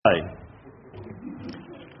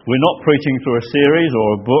We're not preaching through a series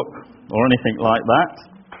or a book or anything like that.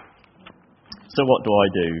 So what do I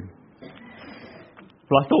do?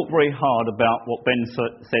 Well, I thought very hard about what Ben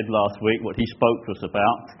said last week, what he spoke to us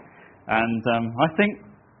about, and I think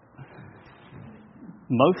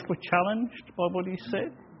most were challenged by what he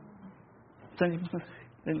said.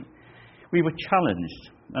 We were challenged,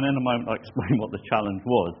 and in a moment I'll explain what the challenge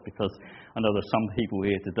was, because I know there's some people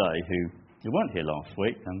here today who weren't here last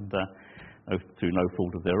week, and through no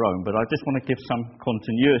fault of their own, but I just want to give some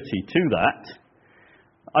continuity to that.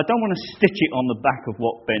 I don't want to stitch it on the back of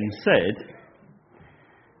what Ben said,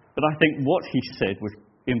 but I think what he said was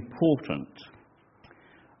important.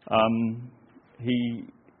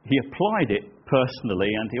 He applied it personally,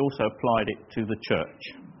 and he also applied it to the church.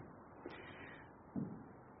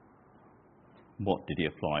 What did he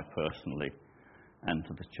apply personally and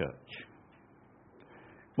to the church?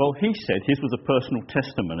 Well, he said his was a personal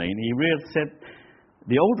testimony, and he really said,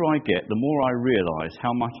 the older I get, the more I realise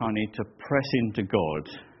how much I need to press into God,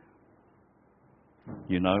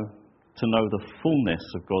 to know the fullness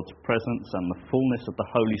of God's presence and the fullness of the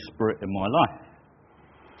Holy Spirit in my life,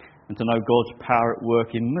 and to know God's power at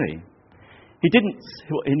work in me. He did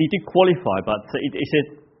qualify, but he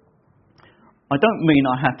said, I don't mean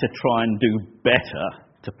I have to try and do better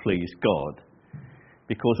to please God,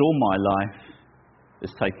 because all my life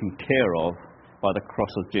is taken care of by the cross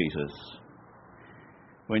of Jesus.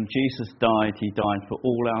 When Jesus died, he died for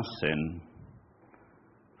all our sin,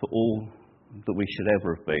 for all that we should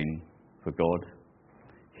ever have been for God.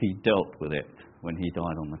 He dealt with it when he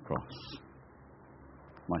died on the cross.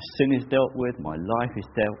 My sin is dealt with, my life is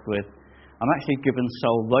dealt with. I'm actually given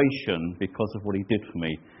salvation because of what he did for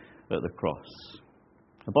me at the cross.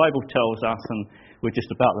 The Bible tells us, and we're just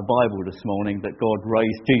about the Bible this morning, that God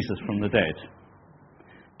raised Jesus from the dead.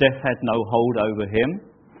 Death had no hold over him.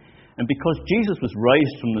 And because Jesus was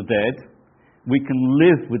raised from the dead, we can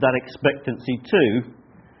live with that expectancy too,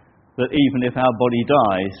 that even if our body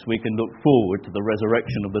dies, we can look forward to the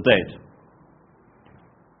resurrection of the dead.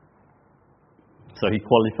 So he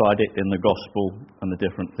qualified it in the gospel and the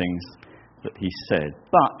different things that he said.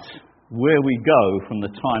 But where we go from the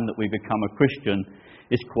time that we become a Christian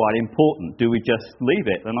is quite important. Do we just leave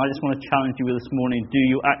it? And I just want to challenge you this morning, do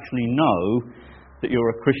you actually know that you're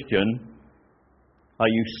a Christian? Are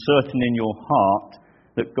you certain in your heart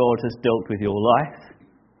that God has dealt with your life?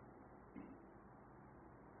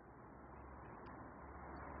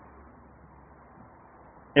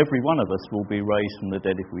 Every one of us will be raised from the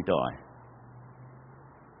dead if we die.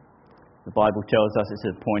 The Bible tells us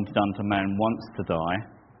it's appointed unto man once to die,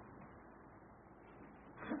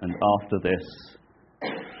 and after this,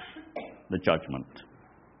 the judgment.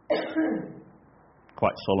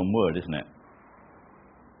 Quite solemn word, isn't it?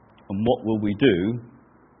 And what will we do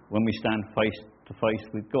when we stand face to face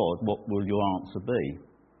with God? What will your answer be?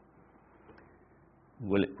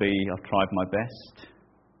 Will it be, I've tried my best?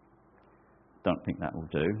 Don't think that will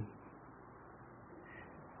do.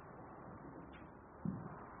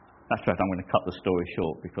 That's right, I'm going to cut the story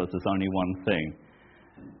short, because there's only one thing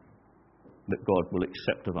that God will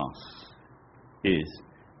accept of us, is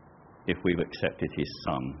if we've accepted his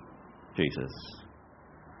Son, Jesus,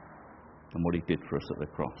 and what he did for us at the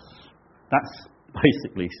cross. That's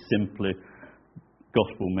basically simply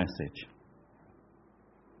gospel message.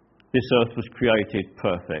 This earth was created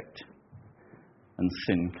perfect, and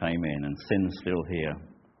sin came in, and sin's still here.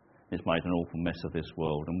 It's made an awful mess of this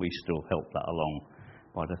world, and we still help that along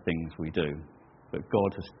by the things we do. But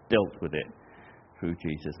God has dealt with it through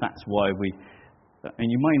Jesus. That's why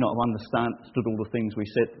and you may not have understood all the things we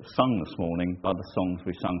sung this morning by the songs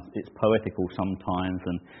we sung. It's poetical sometimes,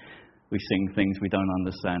 and we sing things we don't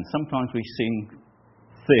understand. Sometimes we sing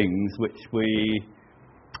things which we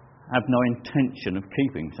have no intention of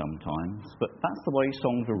keeping sometimes, but that's the way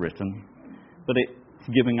songs are written. But it's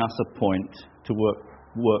giving us a point to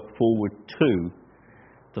work forward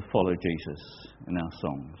to follow Jesus in our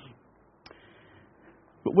songs.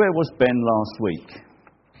 But where was Ben last week?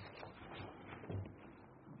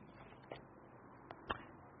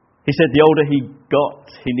 He said the older he got,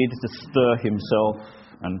 he needed to stir himself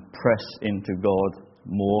and press into God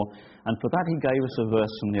more. And for that he gave us a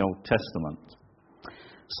verse from the Old Testament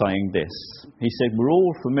saying this. He said, we're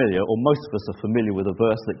all familiar, or most of us are familiar with a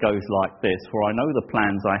verse that goes like this: for I know the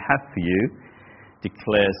plans I have for you,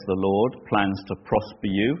 declares the Lord, plans to prosper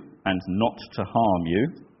you and not to harm you,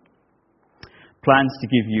 plans to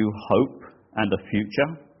give you hope and a future.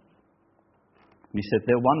 And he said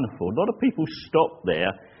they're wonderful. A lot of people stop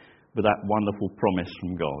there with that wonderful promise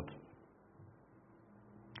from God.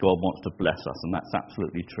 God wants to bless us, and that's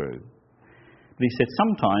absolutely true. But he said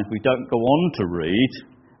sometimes we don't go on to read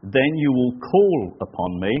Then you will call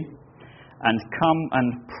upon me and come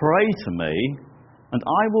and pray to me, and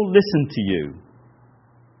I will listen to you.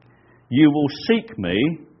 You will seek me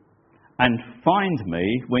and find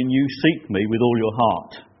me when you seek me with all your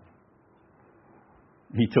heart.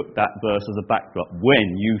 He took that verse as a backdrop.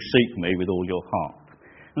 When you seek me with all your heart.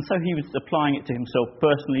 And so he was applying it to himself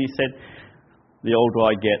personally. He said, the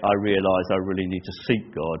older I get, I realise I really need to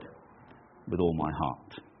seek God with all my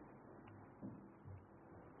heart.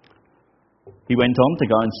 He went on to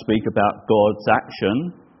go and speak about God's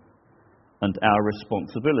action and our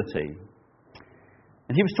responsibility.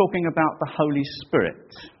 And he was talking about the Holy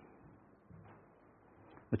Spirit.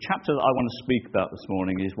 The chapter that I want to speak about this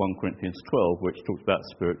morning is 1 Corinthians 12, which talks about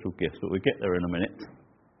spiritual gifts, but we'll get there in a minute,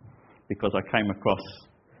 because I came across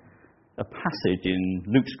a passage in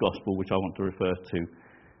Luke's Gospel which I want to refer to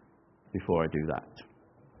before I do that.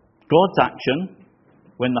 God's action,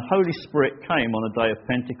 when the Holy Spirit came on the day of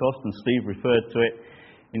Pentecost, and Steve referred to it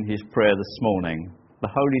in his prayer this morning, the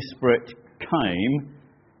Holy Spirit came,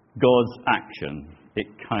 God's action. It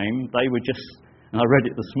came, they were just, and I read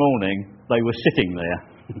it this morning, they were sitting there.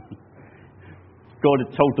 God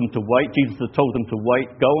had told them to wait, Jesus had told them to wait,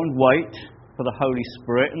 go and wait for the Holy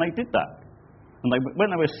Spirit, and they did that. And when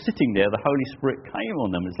they were sitting there, the Holy Spirit came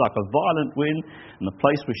on them. It's like a violent wind, and the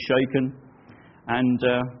place was shaken, and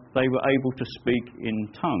they were able to speak in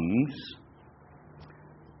tongues.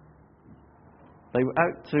 They were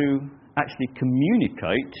out to actually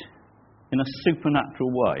communicate in a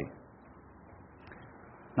supernatural way.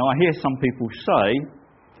 Now, I hear some people say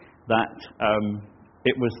that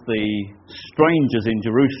it was the strangers in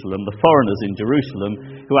Jerusalem, the foreigners in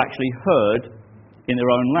Jerusalem, who actually heard in their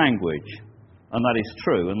own language. And that is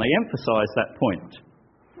true, and they emphasise that point.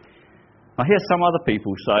 I hear some other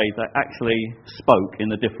people say they actually spoke in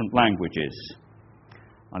the different languages,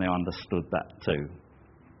 and I understood that too.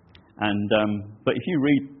 But if you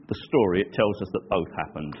read the story, it tells us that both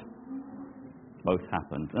happened. Both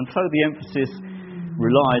happened. And so the emphasis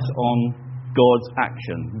relies on God's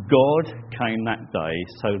action. God came that day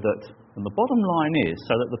so that, and the bottom line is,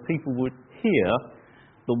 so that the people would hear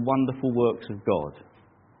the wonderful works of God.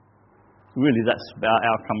 Really, that's about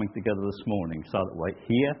our coming together this morning, so that we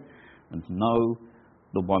hear and know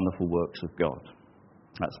the wonderful works of God.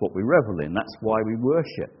 That's what we revel in. That's why we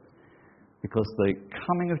worship. Because the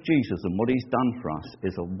coming of Jesus and what he's done for us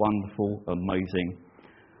is a wonderful, amazing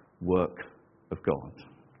work of God.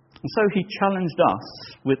 And so he challenged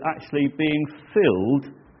us with actually being filled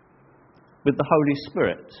with the Holy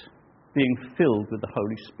Spirit. Being filled with the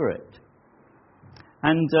Holy Spirit.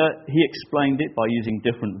 And he explained it by using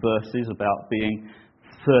different verses about being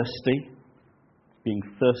thirsty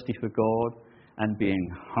for God, and being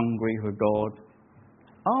hungry for God.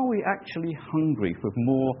 Are we actually hungry for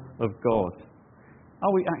more of God?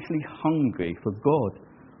 Are we actually hungry for God?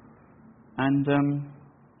 And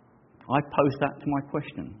I posed that to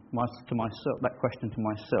that question to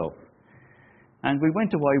myself. And we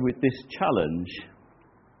went away with this challenge: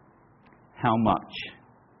 how much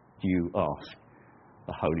do you ask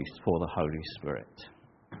for the Holy Spirit?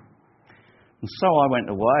 And so I went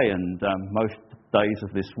away, and most days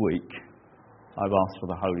of this week I've asked for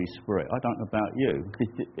the Holy Spirit. I don't know about you.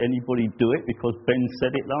 Did anybody do it because Ben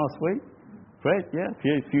said it last week? Fred,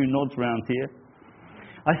 yeah, a few nods around here.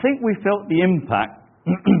 I think we felt the impact.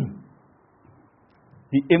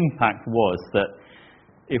 The impact was that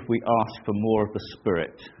if we ask for more of the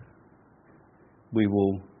Spirit, we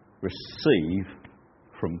will receive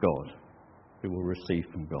from God. We will receive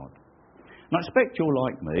from God. And I expect you're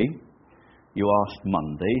like me. You asked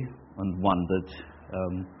Monday and wondered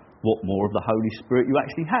what more of the Holy Spirit you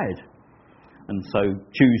actually had. And so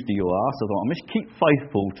Tuesday you asked, I thought, I must keep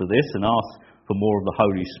faithful to this and ask for more of the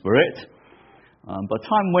Holy Spirit. By the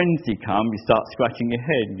time Wednesday comes, you start scratching your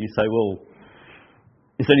head and you say, well,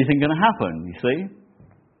 is anything going to happen, you see?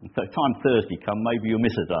 And so time Thursday comes, maybe you'll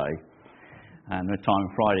miss a day. And the time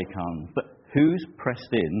Friday comes. But who's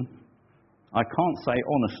pressed in? I can't say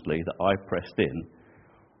honestly that I pressed in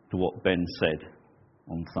to what Ben said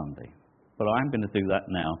on Sunday. But I am going to do that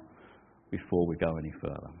now before we go any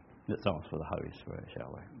further. Let's ask for the Holy Spirit,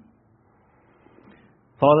 shall we?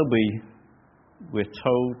 Father, we're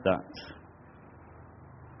told that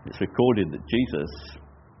it's recorded that Jesus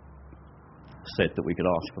said that we could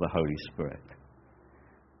ask for the Holy Spirit.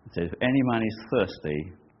 It says, if any man is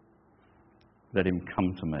thirsty, let him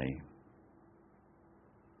come to me.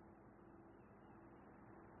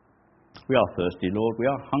 We are thirsty, Lord. We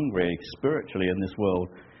are hungry spiritually in this world.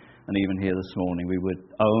 And even here this morning, we would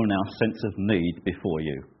own our sense of need before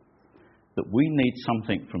you. That we need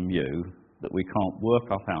something from you that we can't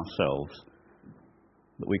work up ourselves.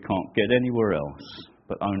 that we can't get anywhere else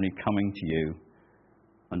but only coming to you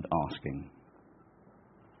and asking.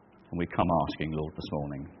 And we come asking, Lord, this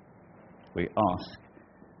morning. We ask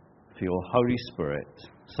for your Holy Spirit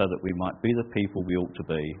so that we might be the people we ought to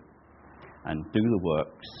be and do the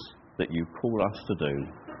works that you call us to do,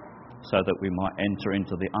 so that we might enter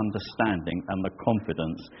into the understanding and the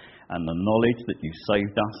confidence and the knowledge that you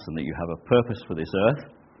saved us and that you have a purpose for this earth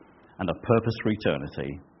and a purpose for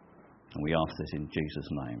eternity. And we ask this in Jesus'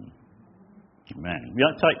 name. Amen. You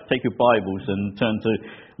take your Bibles and turn to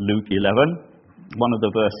Luke 11. One of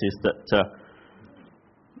the verses that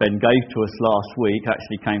Ben gave to us last week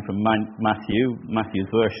actually came from Matthew's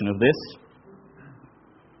version of this.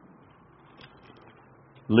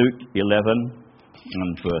 Luke 11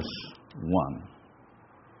 and verse 1.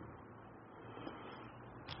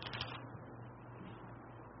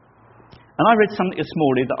 And I read something this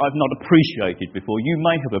morning that I've not appreciated before. You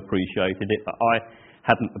may have appreciated it, but I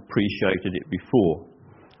hadn't appreciated it before.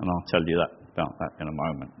 And I'll tell you about that in a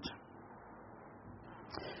moment.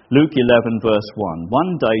 Luke 11 verse 1.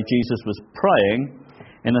 One day Jesus was praying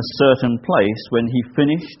in a certain place. When he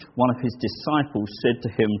finished, one of his disciples said to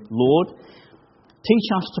him, Lord, teach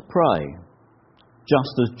us to pray,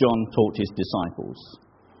 just as John taught his disciples.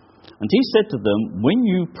 And he said to them, when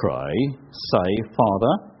you pray, say,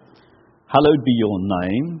 Father, hallowed be your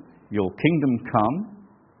name, your kingdom come.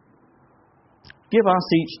 Give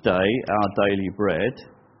us each day our daily bread.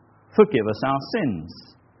 Forgive us our sins.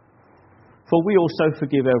 For we also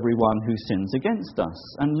forgive everyone who sins against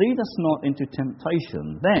us. And lead us not into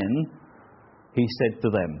temptation. Then he said to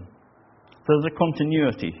them. So there's a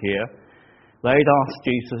continuity here. They'd asked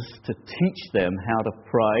Jesus to teach them how to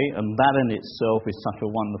pray, and that in itself is such a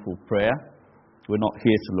wonderful prayer. We're not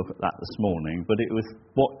here to look at that this morning, but it was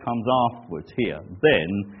what comes afterwards here. Then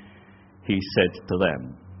he said to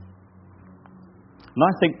them. And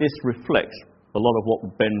I think this reflects a lot of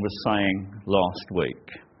what Ben was saying last week.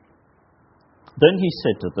 Then he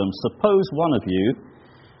said to them, suppose one of you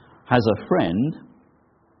has a friend,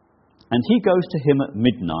 and he goes to him at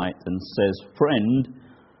midnight and says, friend,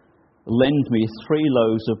 lend me 3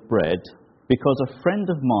 loaves of bread, because a friend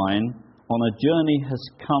of mine on a journey has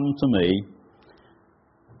come to me,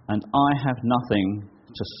 and I have nothing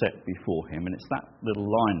to set before him. And it's that little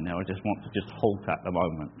line now I just want to just halt at the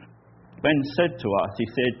moment. Ben said to us, he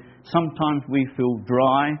said, sometimes we feel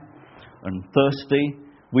dry and thirsty.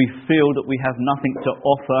 We feel that we have nothing to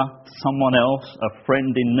offer someone else, a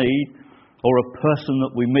friend in need, or a person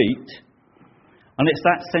that we meet. And it's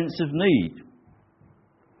that sense of need.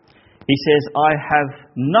 He says, I have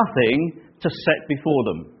nothing to set before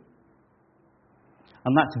them.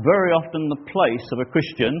 And that's very often the place of a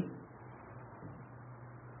Christian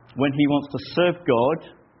when he wants to serve God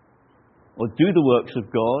or do the works of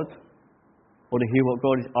God or to hear what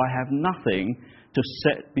God is. I have nothing to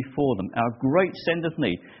set before them. Our great sense of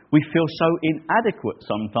need. We feel so inadequate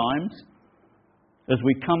sometimes as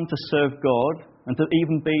we come to serve God and to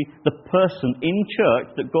even be the person in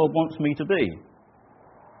church that God wants me to be.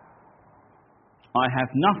 I have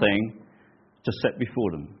nothing to set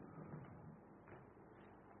before them.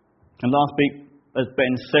 And last week, as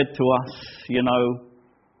Ben said to us,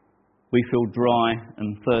 we feel dry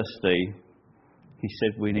and thirsty. He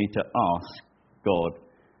said we need to ask God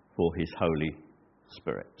for his Holy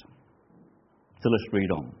Spirit. So let's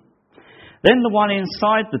read on. Then the one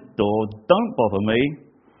inside the door, don't bother me.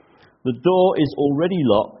 The door is already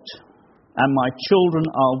locked, and my children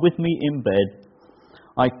are with me in bed.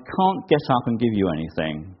 I can't get up and give you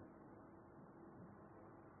anything.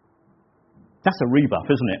 That's a rebuff,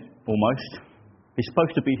 isn't it? Almost. He's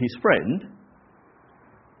supposed to be his friend.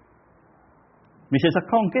 He says, I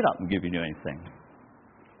can't get up and give you anything.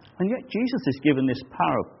 And yet Jesus is given this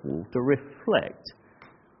parable to reflect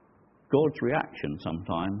God's reaction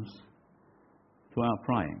sometimes to our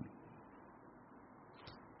praying.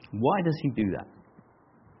 Why does he do that?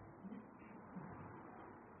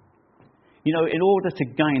 In order to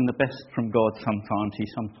gain the best from God sometimes, he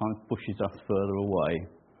sometimes pushes us further away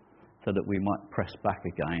so that we might press back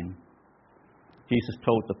again. Jesus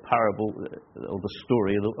told the parable, or the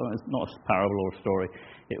story, it's not a parable or a story,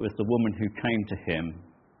 it was the woman who came to him,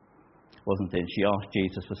 wasn't it? She asked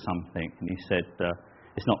Jesus for something, and he said,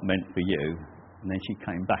 it's not meant for you. And then she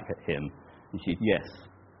came back at him, and she said, yes,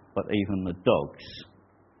 but even the dogs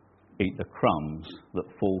eat the crumbs that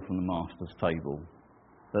fall from the master's table.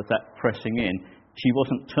 There's that pressing in. She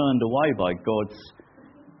wasn't turned away by God's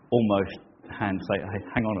almost hand say, hey,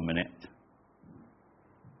 hang on a minute.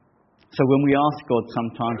 So when we ask God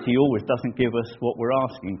sometimes, he always doesn't give us what we're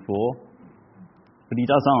asking for, but he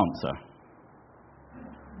does answer.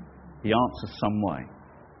 He answers some way.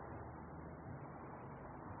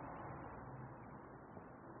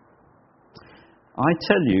 I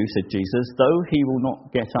tell you, said Jesus, though he will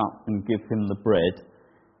not get up and give him the bread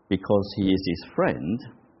because he is his friend,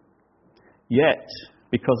 yet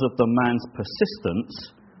because of the man's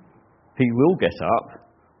persistence, he will get up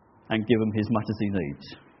and give him as much as he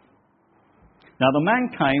needs. Now the man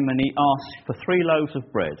came and he asked for 3 loaves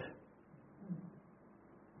of bread.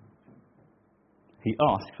 He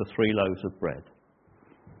asked for 3 loaves of bread.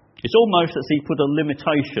 It's almost as he put a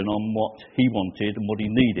limitation on what he wanted and what he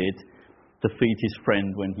needed to feed his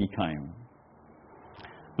friend when he came.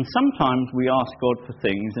 And sometimes we ask God for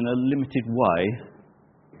things in a limited way,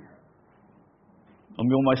 and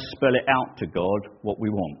we almost spell it out to God what we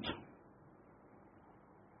want.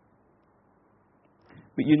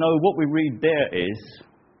 But you know, what we read there is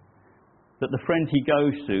that the friend he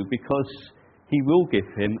goes to, because he will give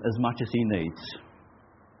him as much as he needs.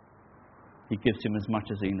 He gives him as much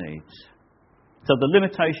as he needs. So the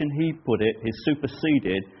limitation he put it is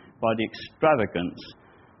superseded by the extravagance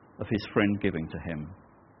of his friend giving to him.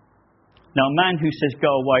 Now, a man who says, go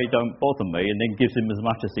away, don't bother me, and then gives him as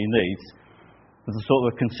much as he needs, there's a sort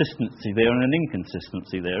of a consistency there and an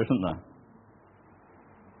inconsistency there, isn't there?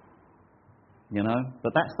 You know,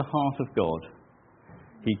 but that's the heart of God.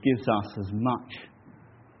 He gives us as much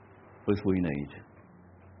as we need.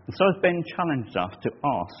 And so as Ben challenged us to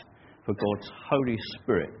ask for God's Holy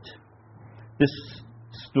Spirit, this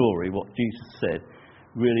story, what Jesus said,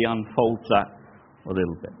 really unfolds that a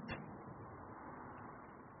little bit.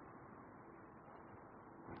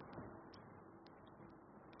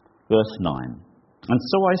 Verse 9. And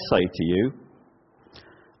so I say to you,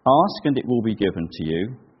 ask and it will be given to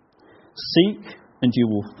you. Seek and you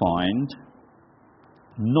will find.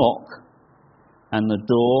 Knock and the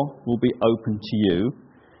door will be opened to you.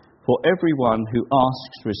 For everyone who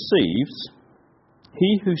asks receives.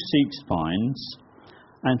 He who seeks finds.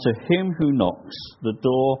 And to him who knocks, the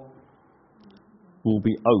door will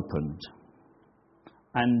be opened.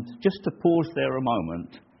 And just to pause there a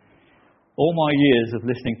moment, all my years of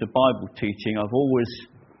listening to Bible teaching,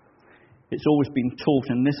 it's always been taught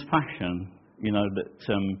in this fashion, you know, that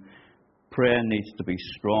prayer needs to be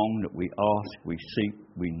strong, that we ask, we seek,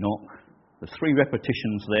 we knock. There's 3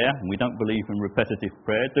 repetitions there, and we don't believe in repetitive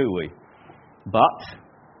prayer, do we? But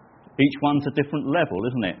each one's a different level,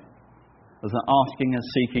 isn't it? There's an asking and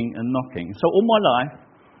seeking and knocking. So all my life,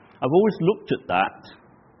 I've always looked at that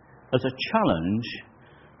as a challenge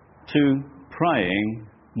to praying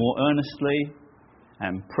more earnestly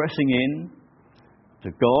and pressing in to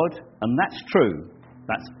God. And that's true.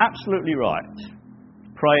 That's absolutely right.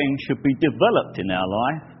 Praying should be developed in our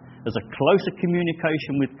life as a closer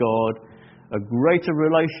communication with God, a greater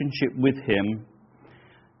relationship with Him,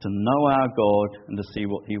 to know our God and to see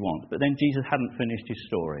what He wants. But then Jesus hadn't finished His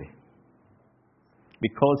story,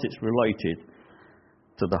 because it's related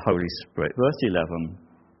to the Holy Spirit. Verse 11,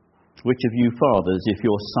 which of you fathers, if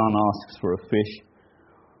your son asks for a fish,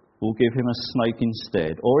 will give him a snake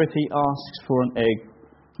instead? Or if he asks for an egg,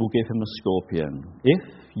 will give him a scorpion? If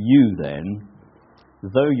you then,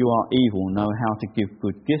 though you are evil, know how to give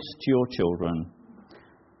good gifts to your children,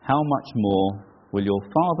 how much more will your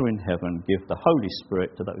Father in heaven give the Holy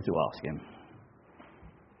Spirit to those who ask Him?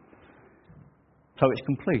 So it's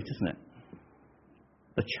complete, isn't it?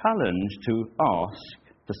 The challenge to ask,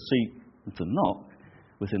 to seek, and to knock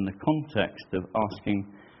was in the context of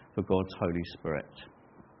asking for God's Holy Spirit.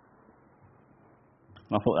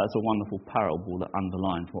 And I thought that's a wonderful parable that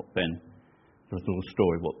underlines what Ben, the little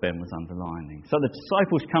story, what Ben was underlining. So the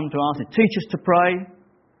disciples come to us, He teaches us to pray,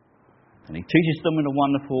 and He teaches them in a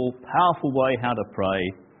wonderful, powerful way how to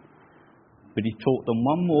pray, but He taught them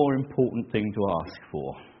one more important thing to ask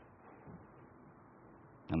for,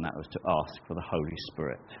 and that was to ask for the Holy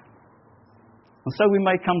Spirit. And so we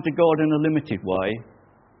may come to God in a limited way,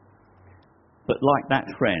 but like that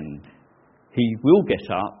friend, He will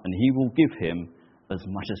get up and He will give him as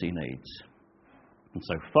much as he needs. And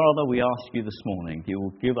so, Father, we ask You this morning, You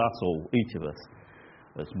will give us all, each of us,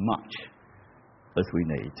 as much as we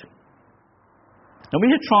need. Now we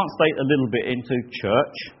should translate a little bit into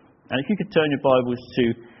church, and if you could turn your Bibles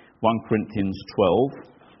to 1 Corinthians 12,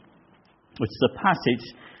 which is a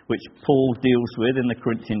passage which Paul deals with in the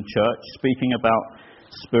Corinthian church, speaking about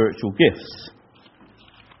spiritual gifts.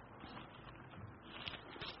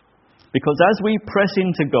 Because as we press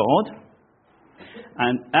into God,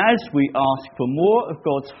 and as we ask for more of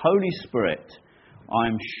God's Holy Spirit,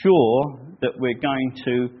 I'm sure that we're going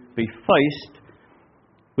to be faced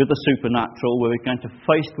with the supernatural. We're going to be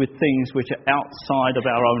faced with things which are outside of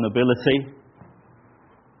our own ability.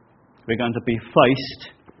 We're going to be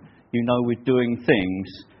faced, with doing things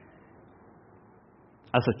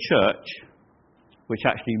as a church which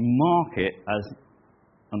actually mark it as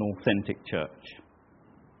an authentic church.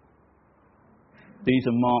 These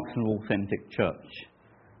are marks of an authentic church.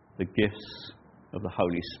 The gifts of the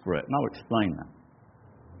Holy Spirit. And I'll explain that.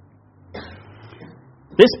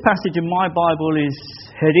 This passage in my Bible is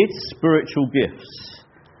headed Spiritual Gifts.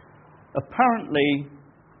 Apparently,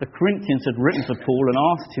 the Corinthians had written to Paul and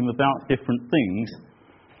asked him about different things.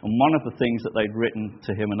 And one of the things that they'd written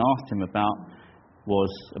to him and asked him about was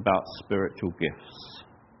about spiritual gifts.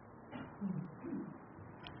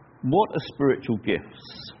 What are spiritual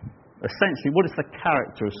gifts? Essentially, what is the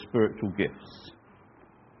character of spiritual gifts?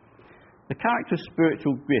 The character of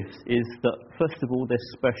spiritual gifts is that, first of all, they're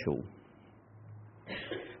special.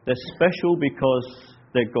 They're special because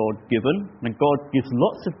they're God-given, and God gives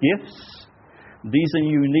lots of gifts. These are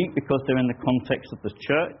unique because they're in the context of the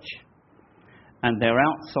church, and they're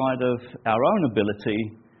outside of our own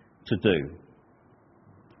ability to do.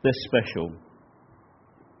 They're special.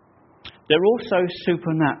 They're also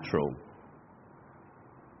supernatural.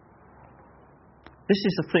 This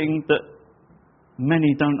is the thing that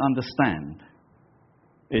many don't understand,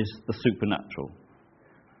 is the supernatural.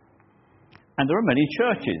 And there are many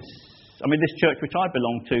churches. I mean, this church which I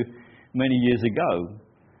belonged to many years ago,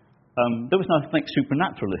 there was nothing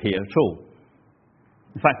supernatural here at all.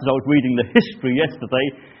 In fact, as I was reading the history yesterday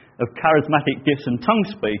of charismatic gifts and tongue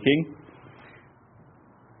speaking,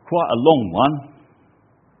 quite a long one,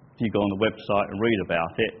 if you go on the website and read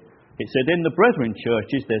about it, it said, in the brethren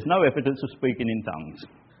churches, there's no evidence of speaking in tongues.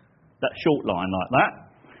 That short line like that.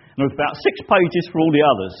 And there was about 6 pages for all the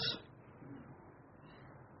others.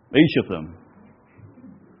 Each of them.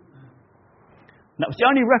 And that was the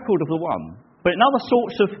only record of the one. But in other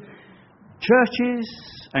sorts of churches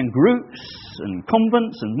and groups and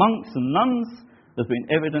convents and monks and nuns, there's been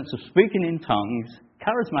evidence of speaking in tongues,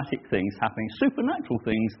 charismatic things happening, supernatural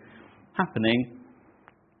things happening.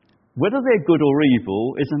 Whether they're good or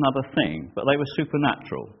evil is another thing, but they were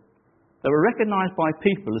supernatural. They were recognised by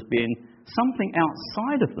people as being something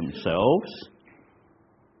outside of themselves,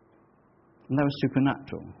 and they were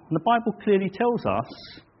supernatural. And the Bible clearly tells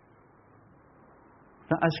us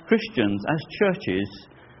that as Christians, as churches,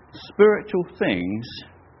 spiritual things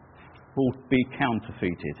will be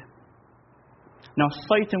counterfeited. Now,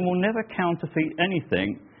 Satan will never counterfeit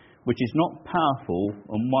anything which is not powerful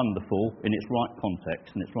and wonderful in its right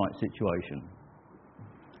context, in its right situation.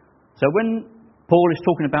 So when Paul is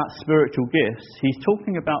talking about spiritual gifts, he's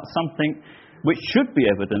talking about something which should be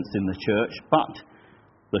evidenced in the church, but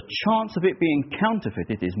the chance of it being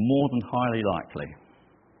counterfeited is more than highly likely,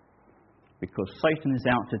 because Satan is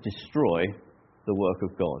out to destroy the work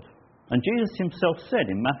of God. And Jesus himself said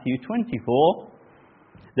in Matthew 24,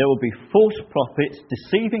 there will be false prophets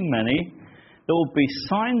deceiving many. There will be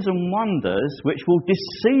signs and wonders which will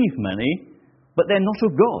deceive many, but they're not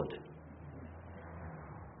of God.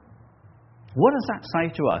 What does that say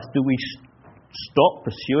to us? Do we stop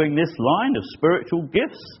pursuing this line of spiritual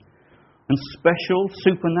gifts and special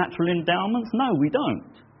supernatural endowments? No, we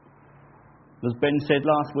don't. As Ben said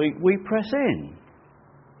last week, we press in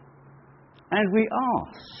and we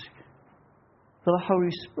ask for the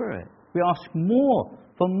Holy Spirit. We ask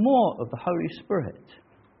for more of the Holy Spirit.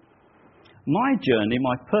 My journey,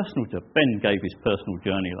 my personal journey, Ben gave his personal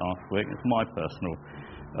journey last week. It's my personal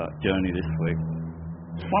journey this week.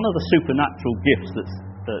 One of the supernatural gifts that's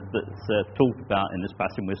talked about in this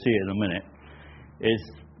passage, and we'll see it in a minute,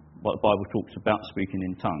 is what the Bible talks about, speaking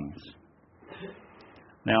in tongues.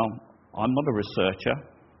 Now, I'm not a researcher.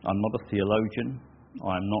 I'm not a theologian.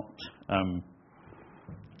 I'm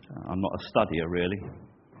not a studier, really.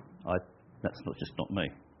 That's just not me.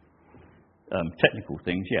 Technical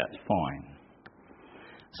things, yeah, it's fine.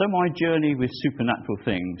 So my journey with supernatural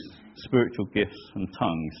things, spiritual gifts and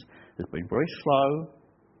tongues, has been very slow,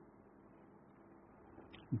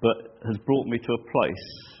 but has brought me to a place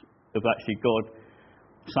of actually God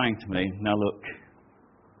saying to me, now look,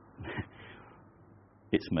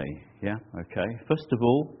 it's me, yeah, okay. First of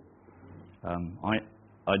all,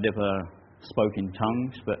 I never spoke in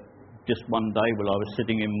tongues, but just one day while I was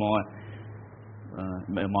sitting in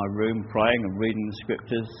my room praying and reading the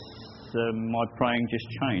scriptures, my praying just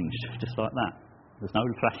changed, just like that. There's no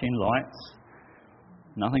flashing lights,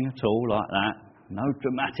 nothing at all like that, no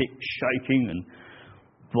dramatic shaking and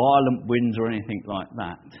violent winds or anything like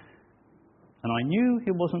that. And I knew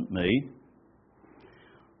it wasn't me,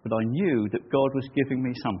 but I knew that God was giving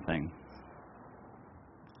me something.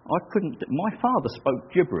 My father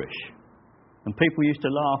spoke gibberish, and people used to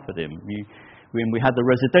laugh at him. When we had the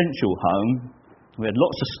residential home, we had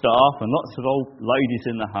lots of staff and lots of old ladies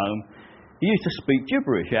in the home. He used to speak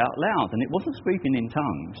gibberish out loud, and it wasn't speaking in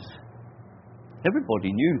tongues.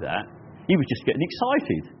 Everybody knew that. He was just getting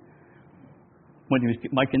excited when he was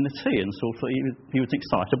making the tea and thought he was an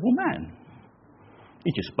excitable man.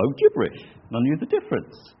 He just spoke gibberish, and I knew the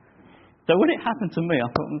difference. So when it happened to me, I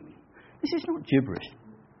thought, this is not gibberish.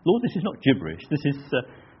 Lord, this is not gibberish.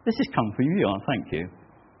 This is come from you, thank you.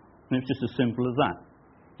 And it's just as simple as that.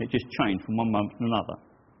 It just changed from one moment to another.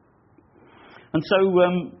 And so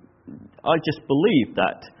I just believe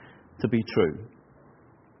that to be true.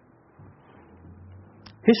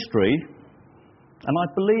 History, and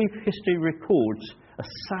I believe history records a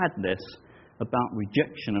sadness about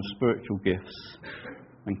rejection of spiritual gifts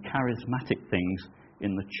and charismatic things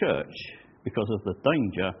in the church because of the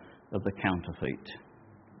danger of the counterfeit.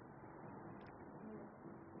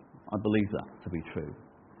 I believe that to be true.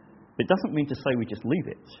 It doesn't mean to say we just leave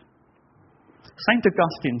it. St.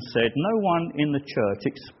 Augustine said, no one in the church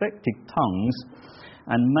expected tongues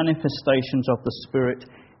and manifestations of the Spirit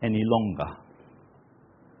any longer.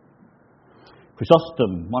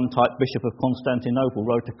 Chrysostom, one-type bishop of Constantinople,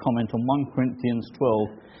 wrote a comment on 1 Corinthians 12.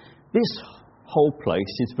 This whole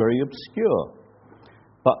place is very obscure,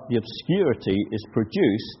 but the obscurity is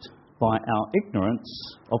produced by our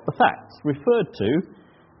ignorance of the facts referred to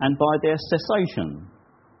and by their cessation,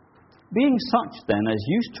 being such then as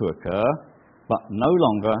used to occur, but no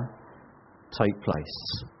longer take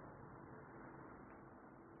place.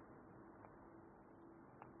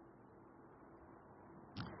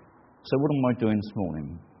 So what am I doing this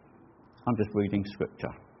morning? I'm just reading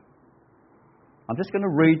Scripture. I'm just going to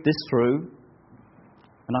read this through,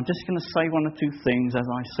 and I'm just going to say one or two things as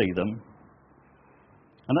I see them.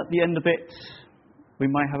 And at the end of it, we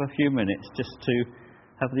may have a few minutes just to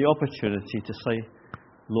have the opportunity to say,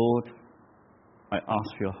 Lord, I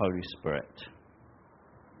ask for your Holy Spirit.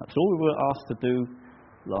 That's all we were asked to do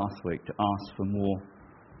last week, to ask for more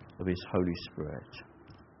of His Holy Spirit.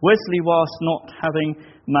 Wesley, whilst not having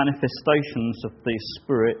manifestations of the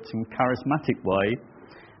Spirit in charismatic way,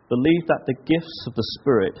 believed that the gifts of the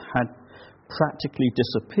Spirit had practically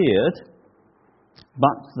disappeared,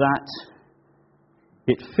 but that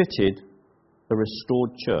it fitted a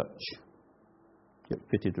restored church. It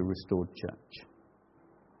fitted a restored church.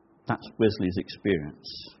 That's Wesley's experience.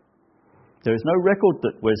 There is no record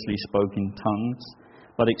that Wesley spoke in tongues,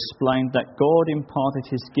 but explained that God imparted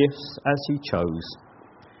His gifts as He chose,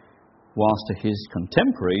 whilst to His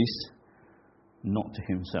contemporaries, not to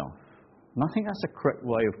Himself. And I think that's a correct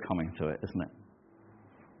way of coming to it, isn't it?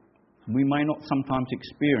 We may not sometimes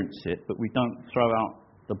experience it, but we don't throw out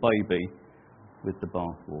the baby with the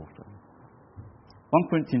bathwater. 1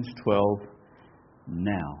 Corinthians 12,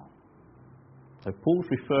 now. So Paul's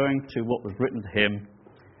referring to what was written to him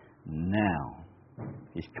now.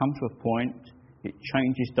 He's come to a point, it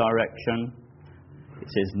changes direction. It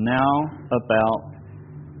says now about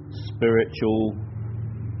spiritual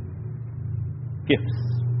gifts.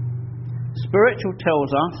 Spiritual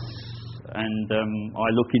tells us, and I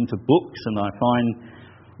look into books and I find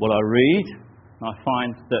what I read, I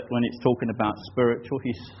find that when it's talking about spiritual,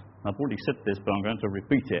 I've already said this, but I'm going to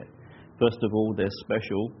repeat it. First of all, they're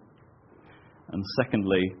special, and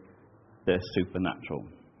secondly, they're supernatural.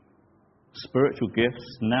 Spiritual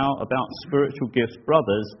gifts. Now, about spiritual gifts,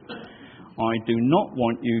 brothers, I do not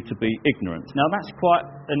want you to be ignorant. Now, that's quite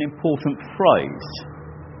an important phrase,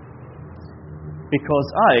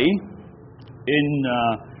 because in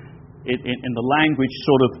the language,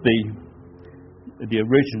 sort of the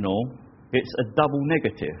original, it's a double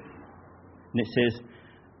negative, and it says,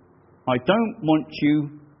 I don't want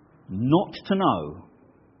you not to know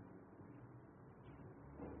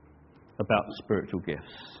about spiritual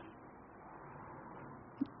gifts.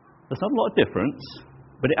 There's not a lot of difference,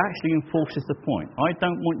 but it actually enforces the point. I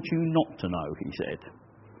don't want you not to know, he said.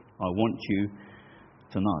 I want you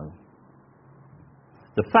to know.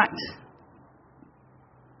 The fact,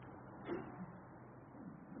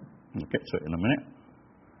 I'll get to it in a minute.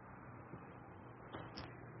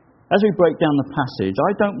 As we break down the passage,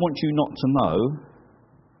 I don't want you not to know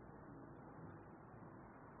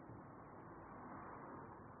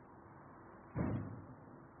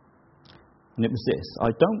and it was this,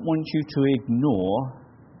 I don't want you to ignore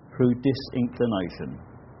through disinclination.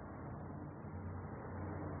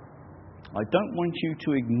 I don't want you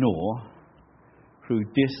to ignore through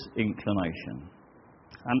disinclination.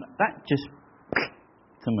 And that just,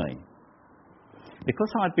 to me,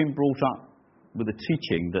 because I'd been brought up with a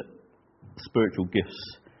teaching that spiritual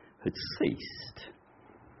gifts had ceased,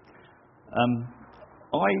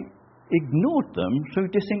 I ignored them through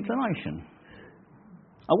disinclination.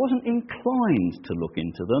 I wasn't inclined to look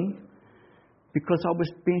into them because I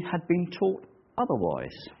had been taught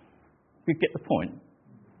otherwise. You get the point?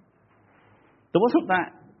 There wasn't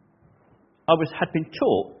that had been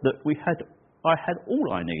taught that I had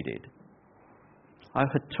all I needed. I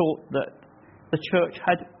had taught that the church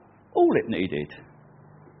had all it needed.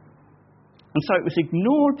 And so it was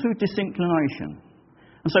ignored through disinclination.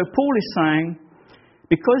 And so Paul is saying,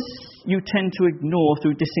 because you tend to ignore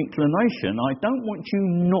through disinclination, I don't want you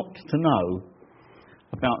not to know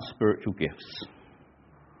about spiritual gifts.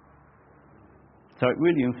 So it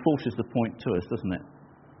really enforces the point to us, doesn't it?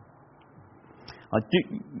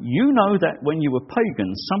 You know that when you were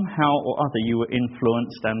pagans, somehow or other you were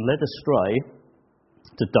influenced and led astray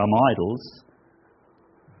to dumb idols.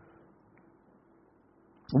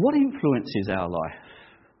 What influences our life?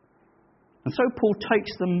 And so Paul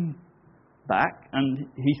takes them back, and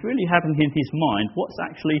he's really having in his mind what's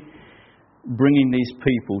actually bringing these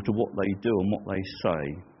people to what they do and what they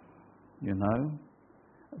say,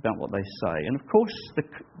 about what they say. And of course,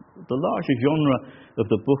 the larger genre of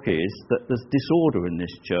the book is that there's disorder in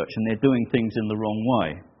this church and they're doing things in the wrong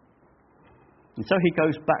way. And so he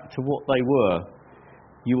goes back to what they were.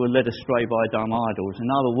 You were led astray by dumb idols. In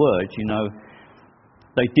other words,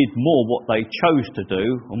 they did more what they chose to do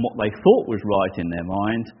and what they thought was right in their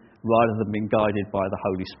mind, rather than being guided by the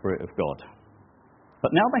Holy Spirit of God.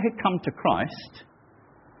 But now they had come to Christ,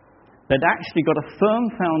 they'd actually got a firm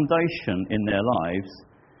foundation in their lives,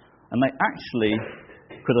 and they actually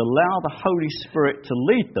could allow the Holy Spirit to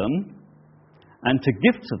lead them and to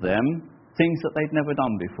give to them things that they'd never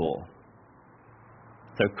done before.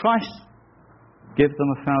 So Christ gave them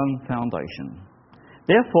a firm foundation.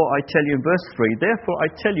 Therefore, I tell you in verse 3, therefore I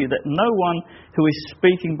tell you that no one who is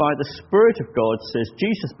speaking by the Spirit of God says,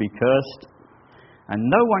 Jesus be cursed, and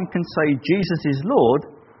no one can say Jesus is Lord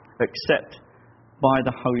except by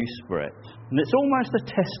the Holy Spirit. And it's almost a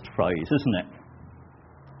test phrase, isn't it?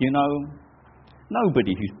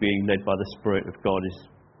 Nobody who's being led by the Spirit of God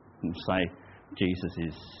can say, Jesus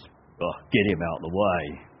is, get him out of the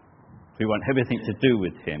way. We won't have anything to do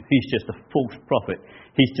with him. He's just a false prophet.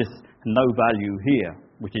 He's just no value here,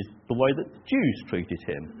 which is the way that the Jews treated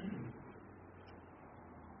him.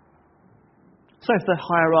 So if the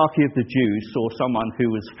hierarchy of the Jews saw someone who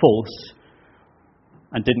was false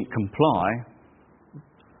and didn't comply,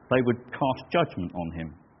 they would cast judgment on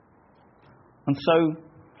him. And so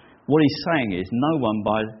what he's saying is, no one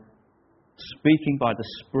by speaking by the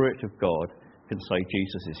Spirit of God can say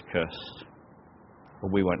Jesus is cursed, or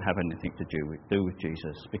we won't have anything to do with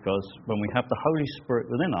Jesus, because when we have the Holy Spirit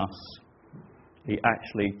within us, he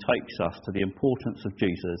actually takes us to the importance of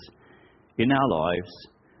Jesus in our lives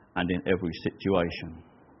and in every situation.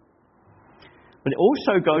 But it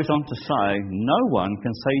also goes on to say, no one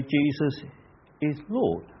can say Jesus is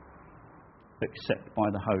Lord except by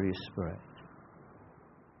the Holy Spirit.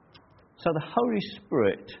 So the Holy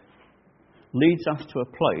Spirit leads us to a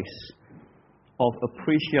place of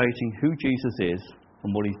appreciating who Jesus is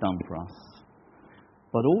and what he's done for us.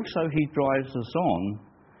 But also he drives us on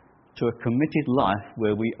to a committed life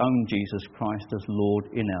where we own Jesus Christ as Lord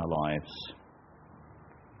in our lives.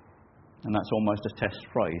 And that's almost a test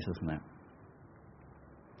phrase, isn't it?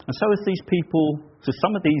 And so as these people, so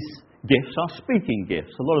some of these gifts are speaking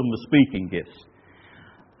gifts. A lot of them are speaking gifts.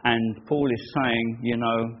 And Paul is saying,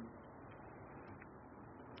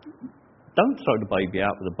 don't throw the baby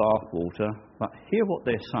out with the bathwater, but hear what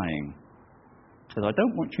they're saying. Because I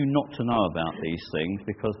don't want you not to know about these things,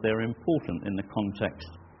 because they're important in the context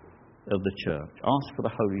of the church. Ask for the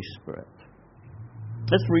Holy Spirit.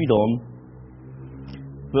 Let's read on.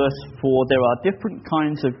 Verse 4, there are different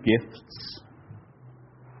kinds of gifts,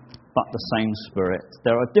 but the same Spirit.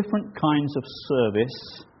 There are different kinds of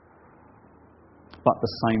service, but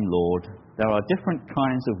the same Lord. There are different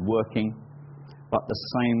kinds of working, but the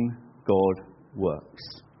same God works.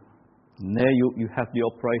 And there you have the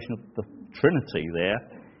operation of the Trinity there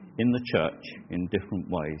in the church in different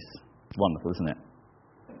ways. It's wonderful, isn't it?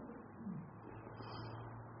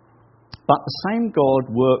 But the same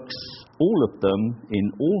God works all of them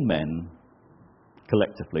in all men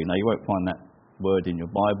collectively. Now, you won't find that word in your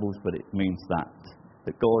Bibles, but it means that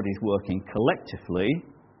God is working collectively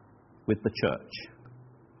with the church.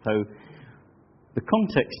 So the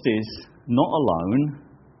context is not alone,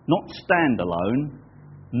 not stand alone,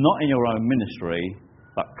 not in your own ministry,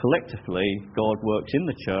 but collectively God works in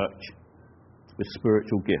the church with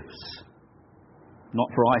spiritual gifts. Not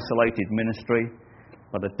for isolated ministry,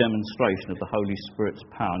 but a demonstration of the Holy Spirit's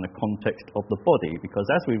power in the context of the body. Because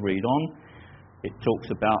as we read on, it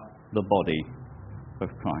talks about the body of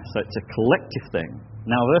Christ. So it's a collective thing.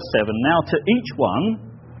 Now verse 7, now to each one,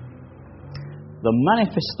 the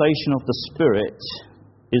manifestation of the Spirit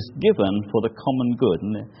is given for the common good.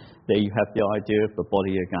 And there you have the idea of the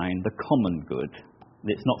body again, the common good.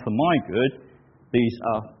 It's not for my good. These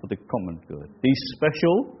are for the common good. These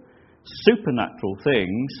special, supernatural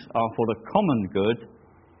things are for the common good,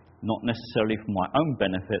 not necessarily for my own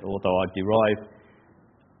benefit, although I derive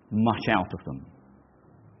much out of them.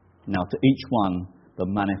 Now, to each one, the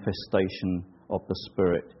manifestation of the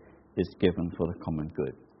Spirit is given for the common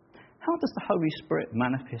good. How does the Holy Spirit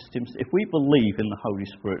manifest himself? If we believe in the Holy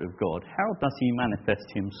Spirit of God, how does he manifest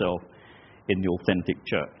himself in the authentic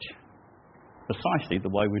church? Precisely the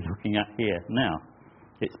way we're looking at here now.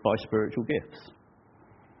 It's by spiritual gifts.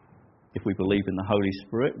 If we believe in the Holy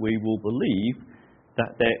Spirit, we will believe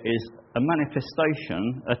that there is a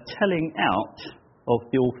manifestation, a telling out of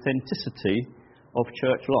the authenticity of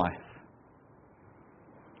church life.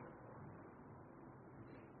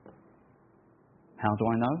 How do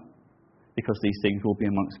I know? Because these things will be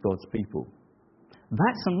amongst God's people.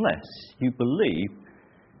 That's unless you believe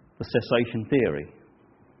the cessation theory,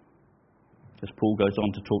 as Paul goes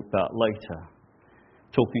on to talk about later,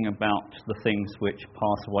 talking about the things which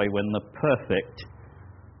pass away when the perfect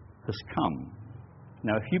has come.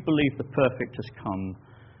 Now, if you believe the perfect has come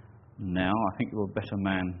now, I think you're a better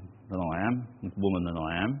man than I am, a woman than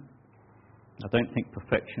I am. I don't think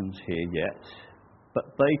perfection's here yet,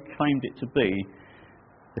 but they claimed it to be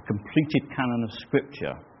the completed canon of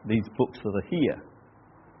Scripture, these books that are here.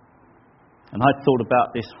 And I'd thought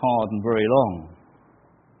about this hard and very long,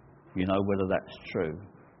 whether that's true.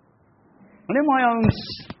 And in my own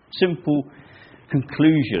simple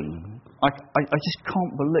conclusion, I just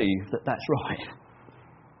can't believe that that's right.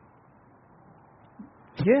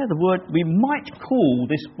 Yeah, the word, we might call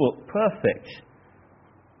this book perfect.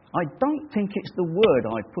 I don't think it's the word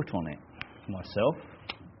I'd put on it myself.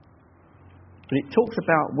 But it talks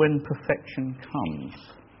about when perfection comes.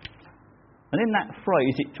 And in that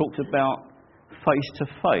phrase, it talks about face to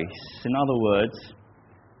face. In other words,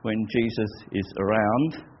 when Jesus is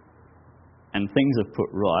around and things are put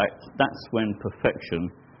right, that's when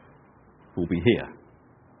perfection will be here.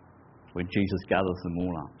 When Jesus gathers them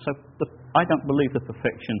all up. So I don't believe the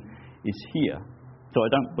perfection is here. So I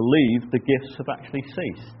don't believe the gifts have actually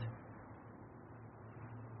ceased.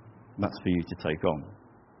 That's for you to take on.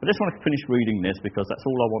 I just want to finish reading this because that's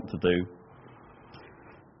all I want to do.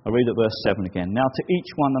 I'll read at verse 7 again. Now to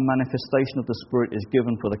each one the manifestation of the Spirit is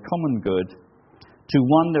given for the common good. To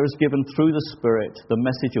one there is given through the Spirit the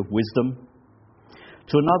message of wisdom.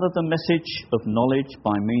 To another the message of knowledge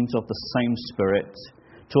by means of the same Spirit.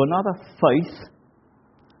 To another faith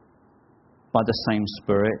by the same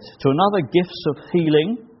Spirit. To another gifts of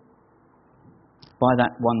healing by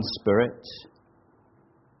that one Spirit.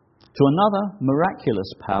 To another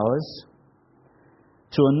miraculous powers.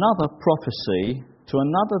 To another prophecy. To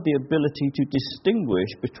another the ability to distinguish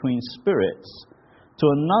between spirits. To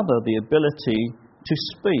another the ability to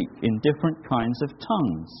speak in different kinds of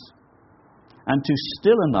tongues. And to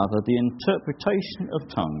still another the interpretation of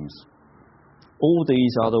tongues. All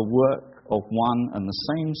these are the work of one and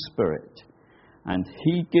the same Spirit, and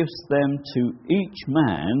He gives them to each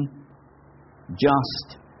man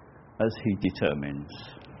just as He determines.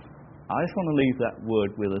 I just want to leave that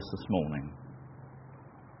word with us this morning.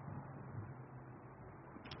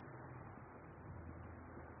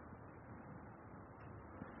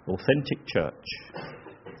 Authentic church.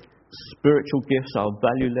 Spiritual gifts are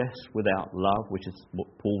valueless without love, which is what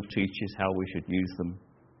Paul teaches how we should use them.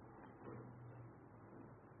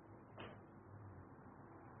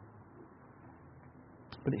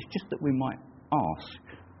 But it's just that we might ask,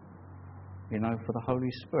 for the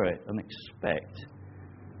Holy Spirit and expect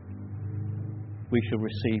we shall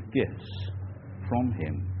receive gifts from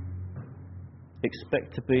Him.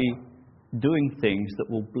 Expect to be doing things that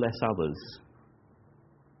will bless others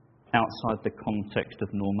outside the context of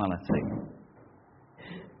normality.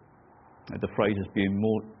 The phrase has been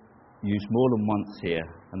used more than once here,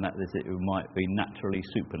 and that is it might be naturally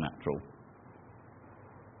supernatural.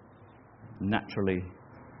 Naturally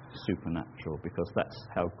supernatural, because that's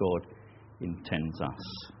how God intends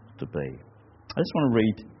us to be. I just want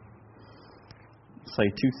to say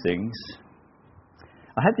two things.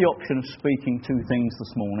 I had the option of speaking two things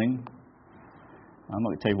this morning. I'm not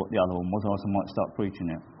going to tell you what the other one was, or else I might start preaching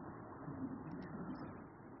it.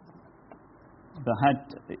 But I had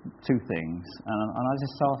two things, and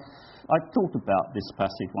I thought about this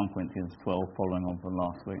passage, 1 Corinthians 12, following on from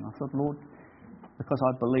last week, and I thought, Lord, because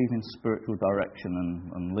I believe in spiritual direction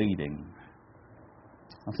and leading,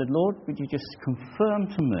 I said, Lord, would you just confirm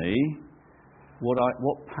to me what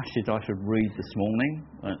passage I should read this morning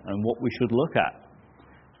and what we should look at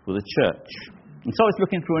for the church. And so I was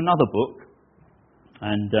looking through another book,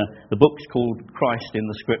 and the book's called Christ in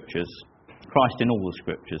the Scriptures. Christ in all the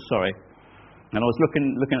Scriptures, sorry. And I was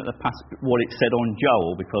looking at the what it said on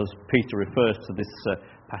Joel, because Peter refers to this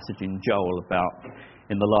passage in Joel about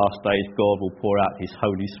in the last days God will pour out his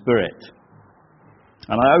Holy Spirit.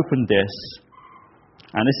 And I opened this,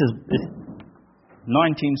 and this is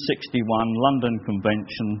 1961 London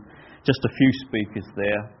Convention, just a few speakers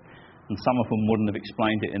there, and some of them wouldn't have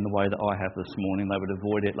explained it in the way that I have this morning. They would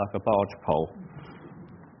avoid it like a barge pole.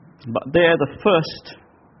 But there, the first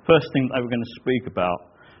thing they were going to speak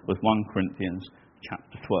about was 1 Corinthians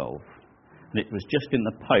chapter 12. And it was just in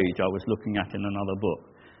the page I was looking at in another book.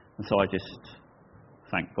 And so I just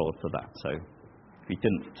thank God for that. So if you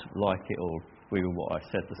didn't like it or agree with what I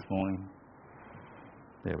said this morning,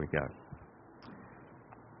 there we go.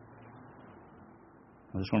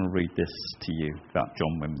 I just want to read this to you about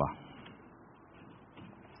John Wimber.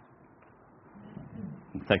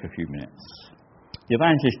 It'll take a few minutes. The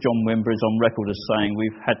evangelist John Wimber is on record as saying,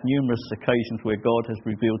 "We've had numerous occasions where God has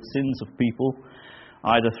revealed sins of people,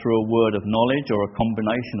 either through a word of knowledge or a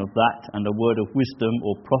combination of that and a word of wisdom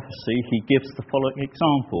or prophecy." He gives the following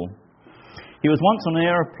example. He was once on an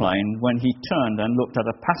aeroplane when he turned and looked at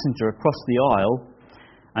a passenger across the aisle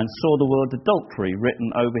and saw the word adultery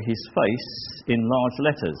written over his face in large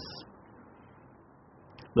letters.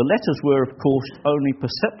 The letters were, of course, only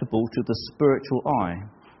perceptible to the spiritual eye.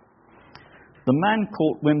 The man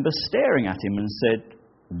caught Wimber staring at him and said,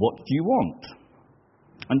 "What do you want?"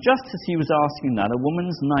 And just as he was asking that, a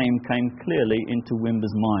woman's name came clearly into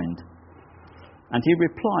Wimber's mind. And he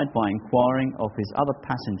replied by inquiring of his other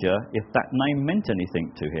passenger if that name meant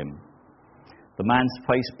anything to him. The man's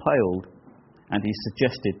face paled, and he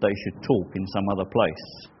suggested they should talk in some other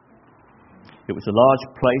place. It was a large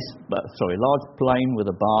plane with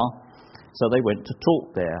a bar, so they went to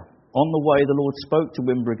talk there. On the way, the Lord spoke to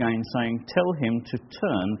Wimber again, saying, "Tell him to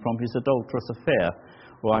turn from his adulterous affair,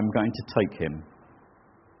 or I'm going to take him."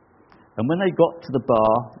 And when they got to the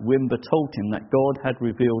bar, Wimber told him that God had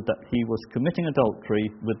revealed that he was committing adultery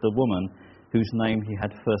with the woman whose name he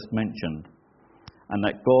had first mentioned, and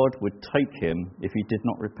that God would take him if he did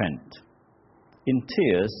not repent. In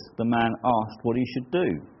tears, the man asked what he should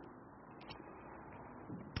do.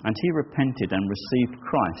 And he repented and received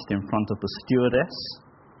Christ in front of the stewardess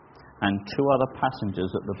and 2 other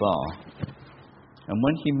passengers at the bar. And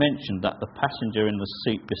when he mentioned that the passenger in the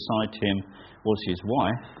seat beside him was his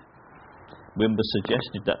wife, Wimber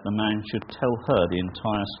suggested that the man should tell her the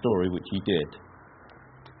entire story, which he did.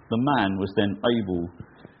 The man was then able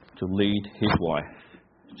to lead his wife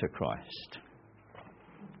to Christ.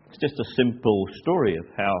 It's just a simple story of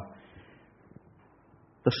how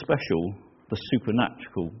the special, the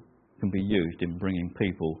supernatural, can be used in bringing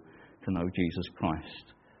people to know Jesus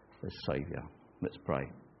Christ as Saviour. Let's pray.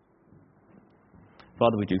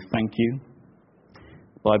 Father, we do thank you.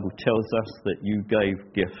 The Bible tells us that you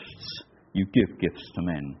gave gifts. You give gifts to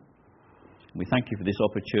men. We thank you for this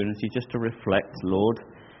opportunity just to reflect, Lord,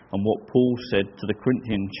 on what Paul said to the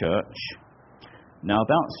Corinthian church. Now,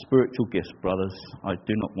 about spiritual gifts, brothers, I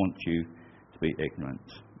do not want you to be ignorant.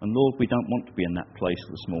 And Lord, we don't want to be in that place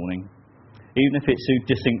this morning. Even if it's through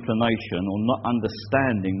disinclination or not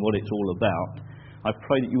understanding what it's all about, I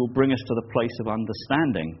pray that you will bring us to the place of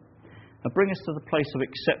understanding. And bring us to the place of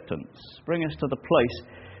acceptance. Bring us to the place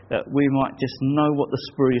that we might just know what the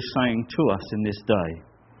Spirit is saying to us in this day.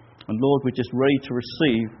 And Lord, we're just ready to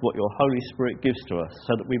receive what your Holy Spirit gives to us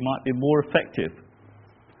so that we might be more effective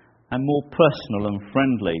and more personal and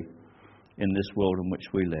friendly in this world in which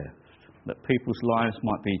we live. That people's lives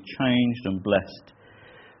might be changed and blessed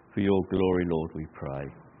for your glory, Lord, we pray.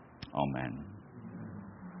 Amen.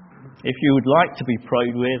 If you would like to be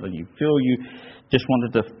prayed with and you feel you just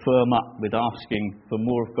wanted to firm up with asking for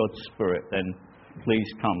more of God's Spirit, then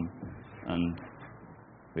please come and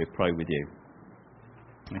we'll pray with you.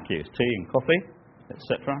 Thank you. Tea and coffee,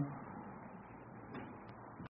 etc.